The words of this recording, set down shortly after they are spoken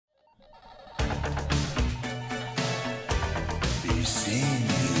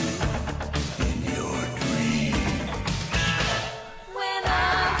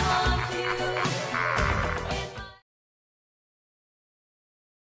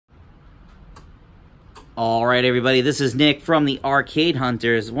Alright everybody, this is Nick from the Arcade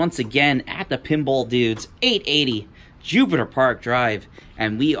Hunters, once again at the Pinball Dudes, 880 Jupiter Park Drive,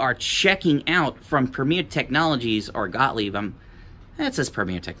 and we are checking out from Premier Technologies, or Gottlieb, it says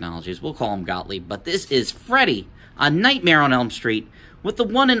Premier Technologies, we'll call him Gottlieb, but this is Freddy, A Nightmare on Elm Street, with the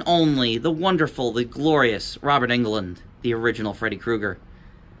one and only, the wonderful, the glorious Robert Englund, the original Freddy Kruger.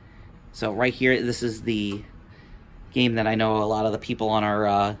 So right here, this is the game that I know a lot of the people on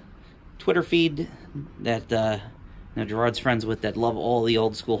our Twitter feed that Gerard's friends with that love all the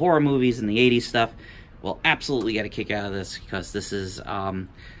old school horror movies and the 80s stuff will absolutely get a kick out of this, because this is,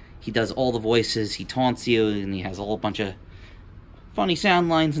 he does all the voices, he taunts you, and he has a whole bunch of funny sound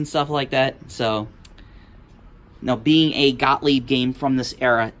lines and stuff like that. So, now being a Gottlieb game from this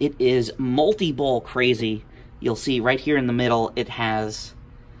era, it is multi-ball crazy. You'll see right here in the middle, it has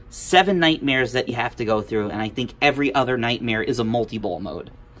 7 nightmares that you have to go through, and I think every other nightmare is a multi-ball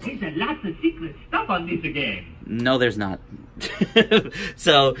mode. There's lots of secret stuff on this game. No, there's not.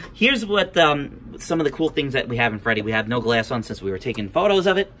 So, here's what some of the cool things that we have in Freddy. We have no glass on since we were taking photos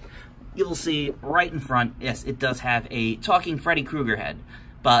of it. You'll see right in front, yes, it does have a talking Freddy Kruger head.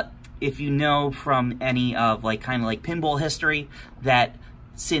 But if you know from any of, kind of like pinball history, that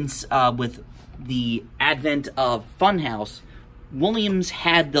since with the advent of Funhouse, Williams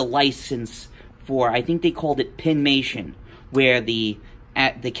had the license for, I think they called it Pinmation, where the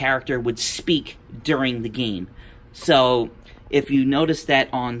character would speak during the game. So if you notice that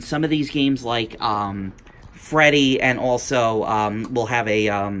on some of these games, like Freddy, and also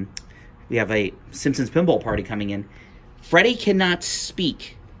we have a Simpsons Pinball Party coming in, Freddy cannot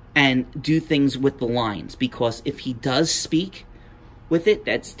speak and do things with the lines, because if he does speak with it,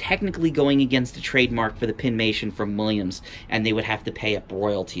 that's technically going against the trademark for the Pinmation from Williams, and they would have to pay up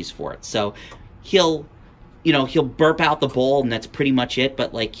royalties for it. So he'll burp out the ball, and that's pretty much it.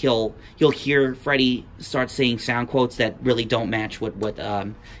 But you'll hear Freddy start saying sound quotes that really don't match what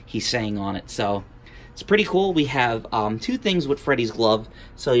he's saying on it. So it's pretty cool. We have 2 things with Freddy's Glove.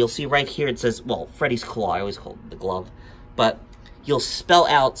 So you'll see right here it says, well, Freddy's Claw. I always call it the glove, but you'll spell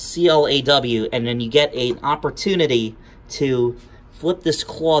out C-L-A-W, and then you get an opportunity to flip this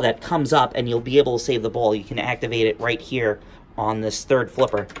claw that comes up, and you'll be able to save the ball. You can activate it right here on this 3rd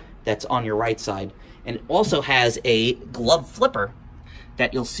flipper that's on your right side. And it also has a glove flipper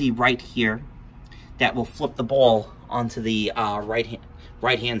that you'll see right here that will flip the ball onto the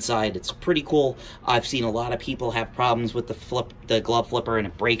right-hand side. It's pretty cool. I've seen a lot of people have problems with the glove flipper, and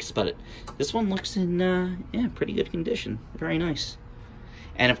it breaks, but this one looks in pretty good condition. Very nice.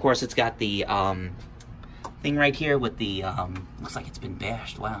 And of course, it's got the thing right here with the looks like it's been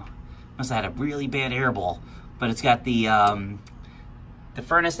bashed. Wow, must have had a really bad airball. But it's got the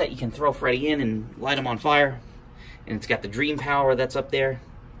furnace that you can throw Freddy in and light him on fire, and it's got the Dream Power that's up there.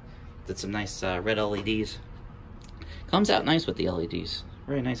 Did some nice red LEDs. Comes out nice with the LEDs.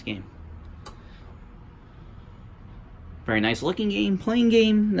 Very nice game. Very nice looking game. Playing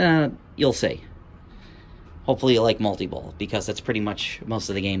game, you'll see. Hopefully you like multi-ball, because that's pretty much most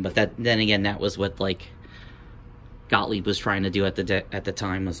of the game. But then again, that was what Gottlieb was trying to do at the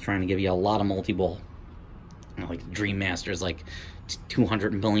time, was trying to give you a lot of multi-ball. Like Dream Master's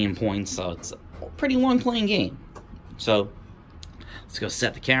 200 million points, so it's a pretty long playing game. So let's go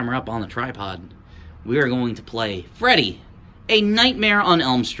set the camera up on the tripod. We are going to play Freddy, A Nightmare on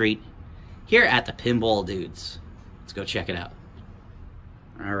Elm Street, here at the Pinball Dudes. Let's go check it out.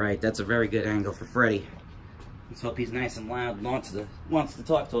 Alright, that's a very good angle for Freddy. Let's hope he's nice and loud and wants to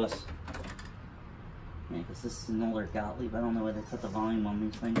talk to us. Yeah, because this is an older Gottlieb. I don't know where they put the volume on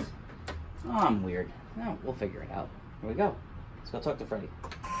these things. Oh, I'm weird. No, we'll figure it out. Here we go. Let's go talk to Freddy.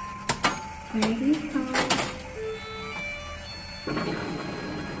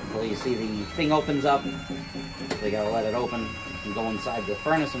 So you see the thing opens up. They gotta let it open and go inside the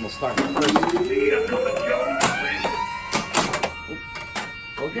furnace, and we'll start with the first.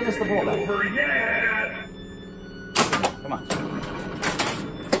 Well, give us the ball back. Come on. There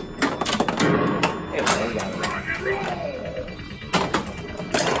we go.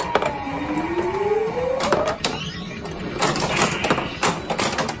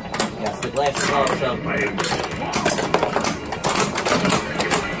 Yes, the glass is also.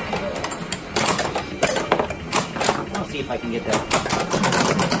 I'll see if I can get that.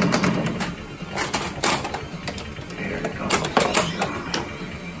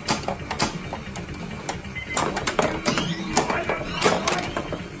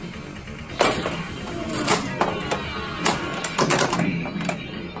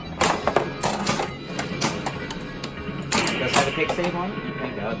 Does have a kick save on it?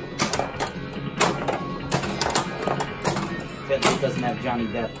 Thank God. It doesn't have Johnny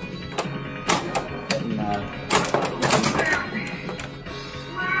Depp.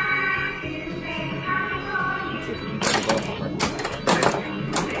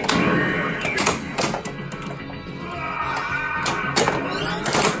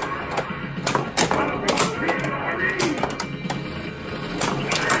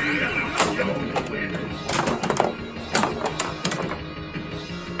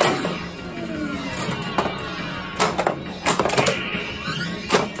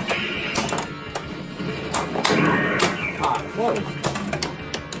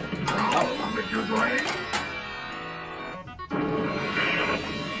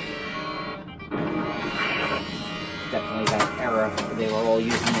 Definitely that era where they were all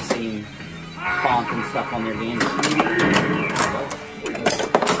using the same font and stuff on their games.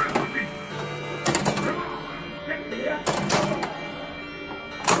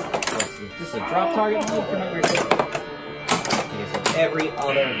 This is a drop target mode for number 2. Okay, so every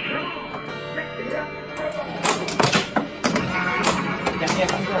other. Yeah,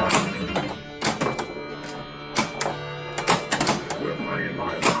 control.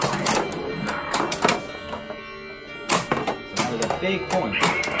 Big point.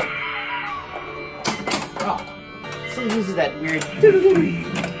 Oh, still uses that weird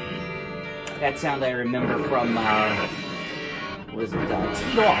that sound I remember from what is it?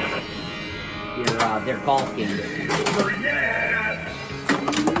 Teed Off. Their golf game.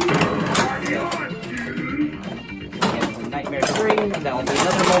 So, Nightmare 3, and that'll be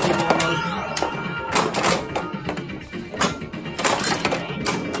another multi-ball mode.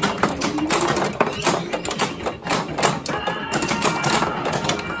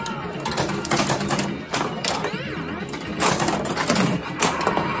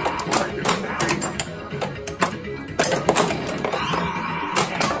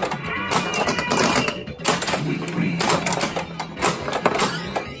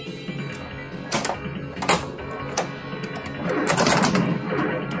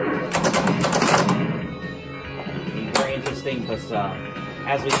 Because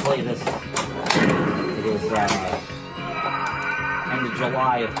as we play this, it is end of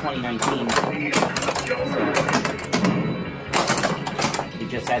July of 2019. So we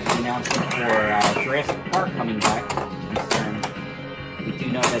just had the announcement for Jurassic Park coming back. We do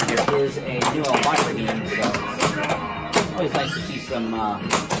know that there is a new Elvira game, so it's always nice to see some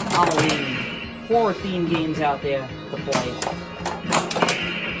Halloween horror-themed games out there to play.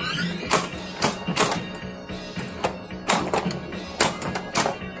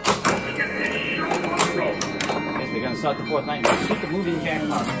 We're going to start the fourth nightmare. Shoot the moving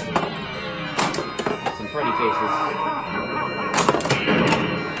jackpot. Some Freddy faces.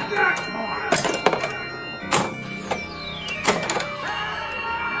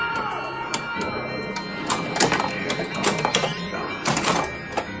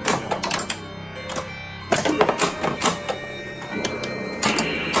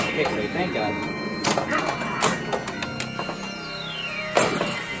 Okay, thank God.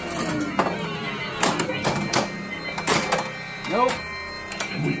 Nope.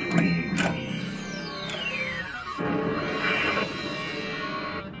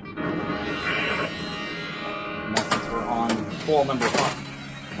 Now since we're on ball number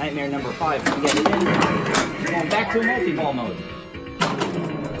 5, nightmare number 5, we get it in. Going back to a multi-ball mode.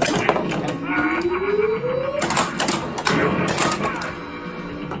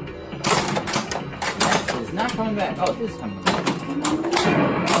 That is not coming back. Oh, it is coming back.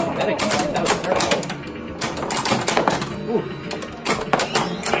 That was terrible. Ooh.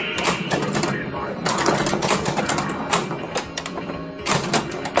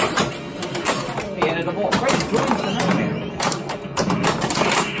 He added a ball. Freddy joins the nightmare.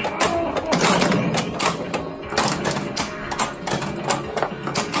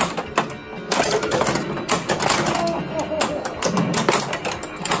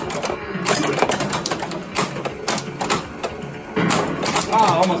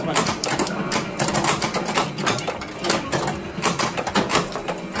 Ah, almost went.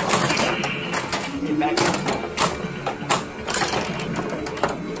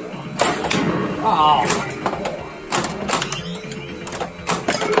 Oh.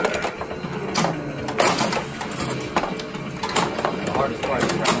 The hardest part is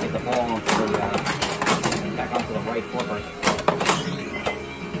trying to get the ball onto the, back onto the right flipper.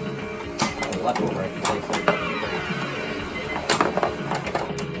 Or the left flipper, I should say.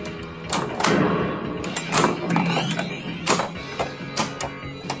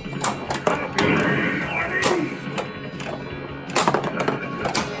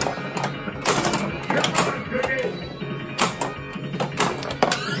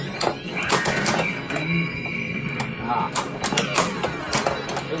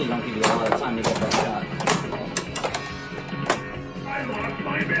 Really don't give you a lot of time to get that shot. lost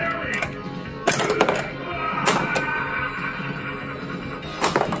my bearings.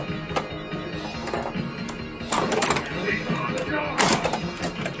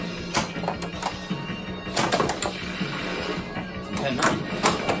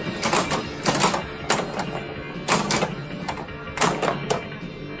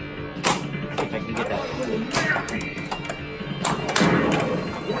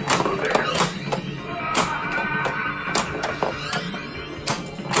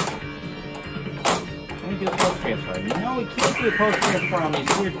 No, we can't do a post transfer on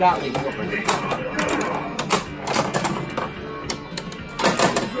these weird Gottlieb flippers.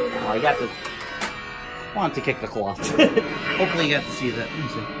 Oh, I got to want to kick the cloth. Hopefully you got to see that. Let me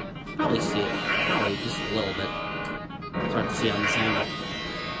see. Probably see it. Probably just a little bit. It's hard to see on this angle.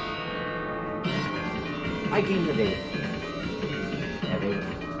 I game the day. Yeah,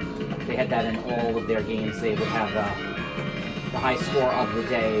 they had that in all of their games. They would have the high score of the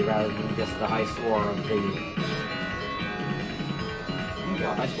day rather than just the high score of the...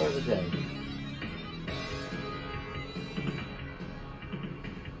 High score of the day.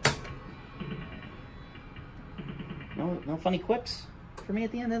 No funny quips for me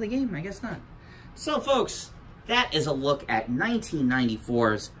at the end of the game? I guess not. So, folks, that is a look at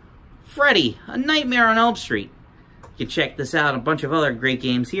 1994's Freddy, A Nightmare on Elm Street. You can check this out and a bunch of other great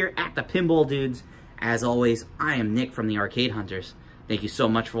games here at the Pinball Dudes. As always, I am Nick from the Arcade Hunters. Thank you so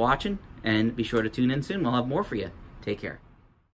much for watching, and be sure to tune in soon. We'll have more for you. Take care.